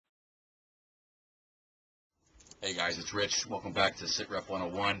Hey guys, it's Rich. Welcome back to Sit Rep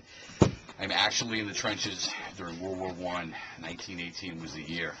 101. I'm actually in the trenches during World War I. 1918 was the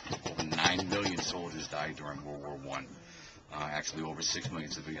year. Over 9 million soldiers died during World War I. Actually, over 6 million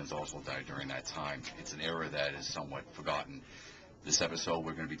civilians also died during that time. It's an era that is somewhat forgotten. This episode,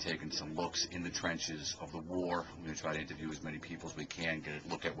 we're going to be taking some looks in the trenches of the war. We're going to try to interview as many people as we can, get a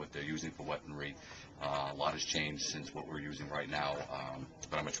look at what they're using for weaponry. A lot has changed since what we're using right now,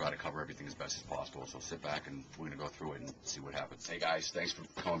 but I'm going to try to cover everything as best as possible. So sit back and we're going to go through it and see what happens. Hey guys, thanks for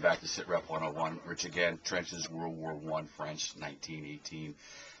coming back to Sit Rep 101. Rich again, trenches, World War I, French, 1918.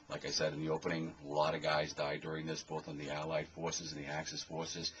 Like I said in the opening, a lot of guys died during this, both on the Allied forces and the Axis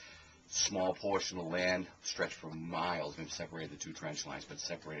forces. Small portion of land stretched for miles. We've separated the two trench lines, but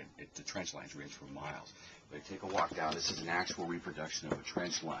the trench lines range for miles. But take a walk down. This is an actual reproduction of a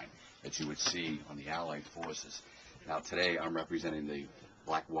trench line that you would see on the Allied forces. Now today I'm representing the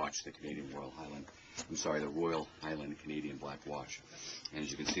Black Watch, the Royal Highland Canadian Black Watch. And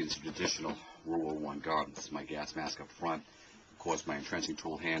as you can see, this is traditional World War I garb. This is my gas mask up front. Of course, my entrenching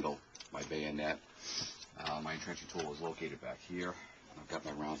tool handle, my bayonet. My entrenching tool is located back here. I've got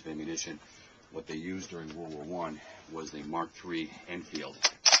my rounds of ammunition. What they used during World War I was the Mark III Enfield.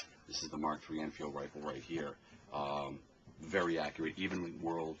 This is the Mark III Enfield rifle right here. Very accurate, even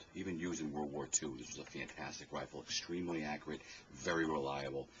used in World War II. This was a fantastic rifle, extremely accurate, very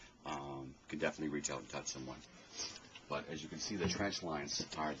reliable. Could definitely reach out and touch someone. But as you can see, the trench lines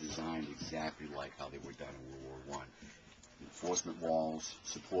are designed exactly like how they were done in World War I. Reinforcement walls,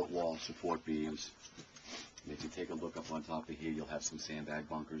 support beams. And if you take a look up on top of here, you'll have some sandbag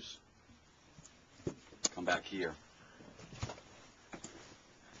bunkers. Come back here.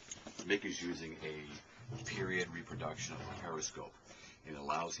 Mick is using a period reproduction of a periscope. It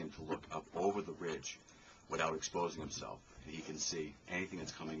allows him to look up over the ridge without exposing himself. And he can see anything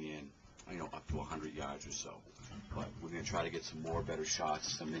that's coming in, up to 100 yards or so. But we're going to try to get some better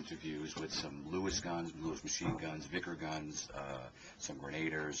shots, some interviews with some Lewis guns, Lewis machine guns, Vickers guns, some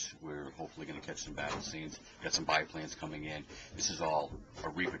grenadiers. We're hopefully going to catch some battle scenes. Got some biplanes coming in. This is all a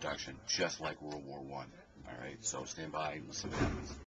reproduction, just like World War I. All right, so stand by and we'll see what happens.